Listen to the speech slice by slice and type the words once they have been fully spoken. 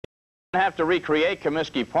Have to recreate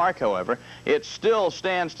Comiskey Park, however. It still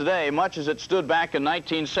stands today, much as it stood back in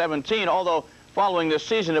 1917, although following this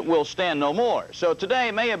season it will stand no more. So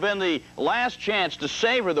today may have been the last chance to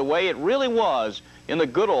savor the way it really was in the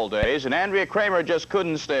good old days, and Andrea Kramer just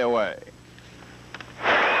couldn't stay away.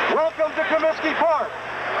 Welcome to Comiskey Park.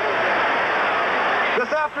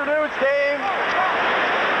 This afternoon's game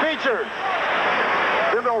features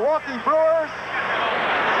the Milwaukee Brewers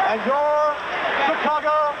and your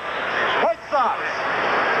Chicago White Sox.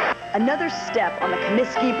 Another step on the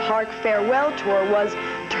Comiskey Park farewell tour was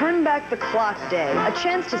Turn Back the Clock Day, a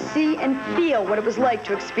chance to see and feel what it was like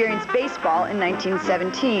to experience baseball in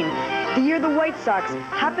 1917, the year the White Sox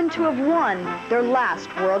happened to have won their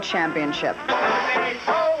last World Championship.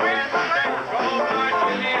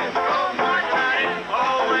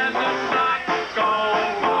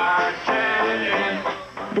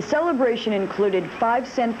 The celebration included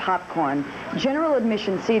 5-cent popcorn, general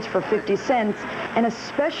admission seats for 50 cents, and a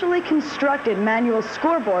specially constructed manual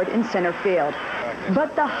scoreboard in center field.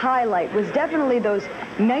 But the highlight was definitely those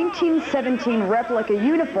 1917 replica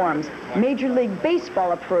uniforms, Major League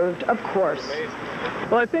Baseball approved, of course.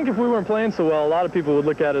 Well, I think if we weren't playing so well, a lot of people would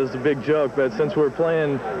look at it as a big joke, but since we're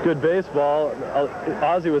playing good baseball,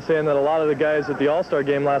 Ozzie was saying that a lot of the guys at the All-Star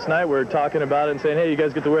game last night were talking about it and saying, hey, you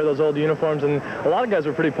guys get to wear those old uniforms, and a lot of guys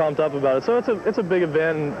were pretty pumped up about it. So it's a big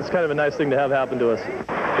event, and it's kind of a nice thing to have happen to us.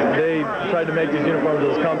 They tried to make these uniforms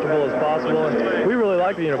as comfortable as possible, and we really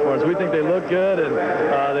like the uniforms. We think they look good, and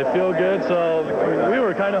they feel good, so we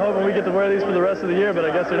were kind of hoping we get to wear these for the rest of the year, but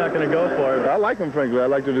I guess they're not going to go for it. I like them, frankly. I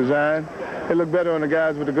like the design. They look better on the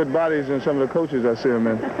guys with the good bodies than some of the coaches I see them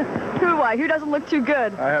in. Who doesn't look too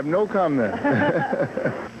good? I have no comment.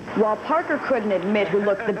 While Parker couldn't admit who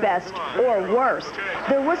looked the best or worst,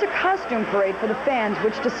 there was a costume parade for the fans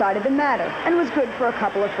which decided the matter and was good for a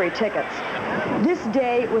couple of free tickets. This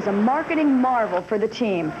day was a marketing marvel for the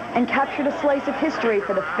team and captured a slice of history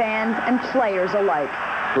for the fans and players alike.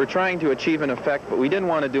 We're trying to achieve an effect, but we didn't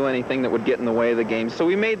want to do anything that would get in the way of the game. So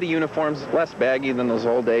we made the uniforms less baggy than those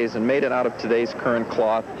old days and made it out of today's current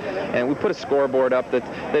cloth. And we put a scoreboard up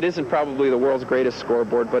that isn't probably the world's greatest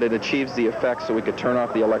scoreboard, but it achieves the effect so we could turn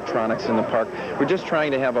off the electronics in the park. We're just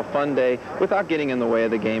trying to have a fun day without getting in the way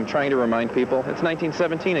of the game, trying to remind people it's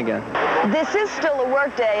 1917 again. This is still a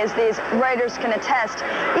work day, as these writers can attest,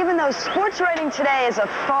 even though sports writing today is a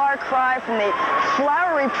far cry from the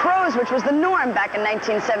flowery prose which was the norm back in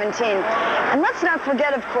 1917. And let's not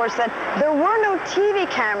forget, of course, that there were no TV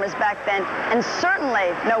cameras back then, and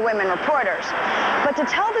certainly no women reporters. But to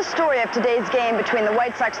tell the story of today's game between the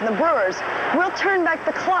White Sox and the Brewers, we'll turn back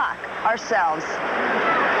the clock ourselves.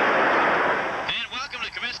 And welcome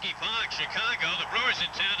to Comiskey Park, Chicago. The Brewers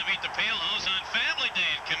in town to meet the Palos on Family Day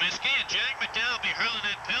in Comiskey, and Jack McDowell will be hurling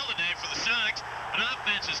that pill today for the Sox. But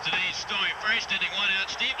offense is today's story. First inning, one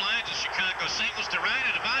out. Steve Lyons of Chicago singles to right,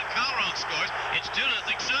 and Avant Calderon scores. It's 2-0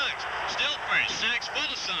 Sox. Still first, Sox full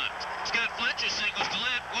of Sox. Scott Fletcher singles to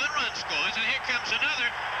left, one-run scores, and here comes another,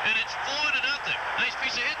 and it's 4-0. Nice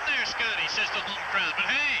piece of hitting there, Scotty, says the home crowd.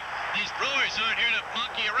 But hey, these Brewers aren't here to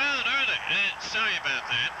monkey around, are they? Sorry about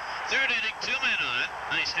that. Third inning, 2 men on.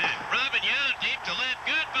 Nice hit. Robin Young deep to left.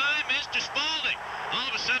 Goodbye, Mr. Spaulding. All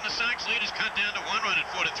of a sudden, the Sox lead is cut down to 1 run at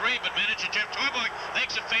 4-3, but manager Jeff Torborg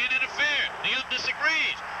thinks a fan interfered. The ump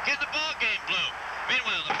disagrees. Get the ball game blue.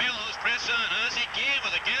 Meanwhile, the Palos press on. Ozzie Guillen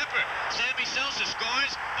with a gapper. Sammy Sosa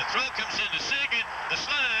scores. The throw comes into second. The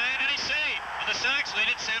slide, and he's safe. And the Sox lead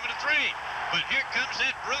it 7-3. But here comes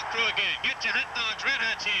that Brew crew again. Get your hot dogs, red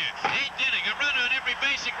hots here. 8th inning, a run on every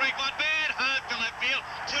base and break one bad hop to left field.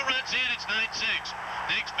 2 runs in, it's 9-6.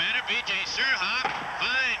 Next batter, B.J. Surhoff.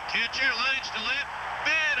 Fine catcher, lines to left.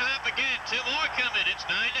 Bad hop again. 2 more coming. It's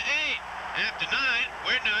 9-8. After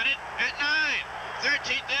 9, we're knotted at 9.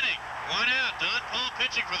 13th inning. 1 out. Don Paul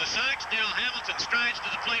pitching for the Sox. Darrell Hamilton strides to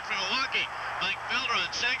the plate for Milwaukee. Mike Felder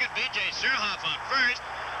on second. B.J. Surhoff on first.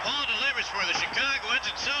 Paul delivers for the Chicagoans,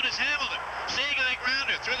 and so does Hamilton. Seeing eye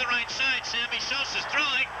grounder through the right side. Sammy Sosa's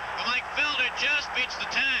throwing, but Mike Felder just beats the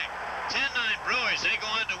tag. 10-9 Brewers. They go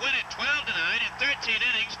on to win it 12-9 in 13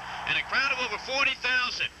 innings, and a crowd of over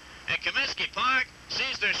 40,000 at Comiskey Park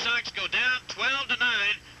sees their Sox go down 12-9,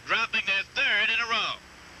 dropping their 3rd in a row.